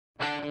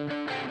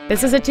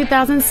This is a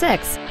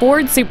 2006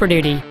 Ford Super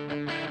Duty.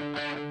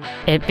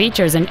 It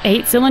features an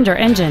 8-cylinder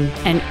engine,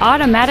 an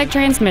automatic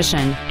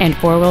transmission, and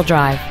 4-wheel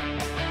drive.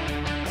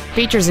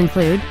 Features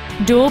include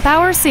dual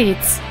power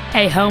seats,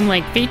 a home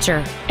link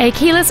feature, a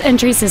keyless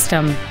entry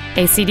system,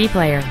 a CD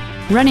player,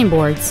 running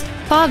boards,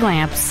 fog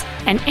lamps,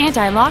 an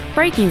anti-lock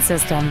braking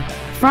system,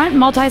 front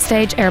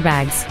multi-stage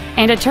airbags,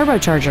 and a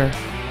turbocharger.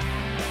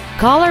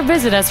 Call or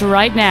visit us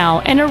right now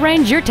and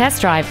arrange your test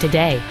drive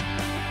today.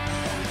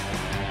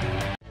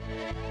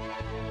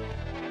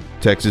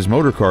 Texas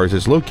Motor Cars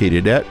is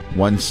located at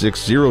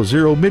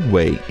 1600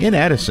 Midway in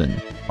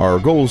Addison. Our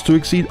goal is to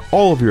exceed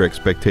all of your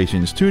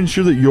expectations to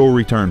ensure that you'll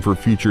return for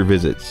future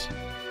visits.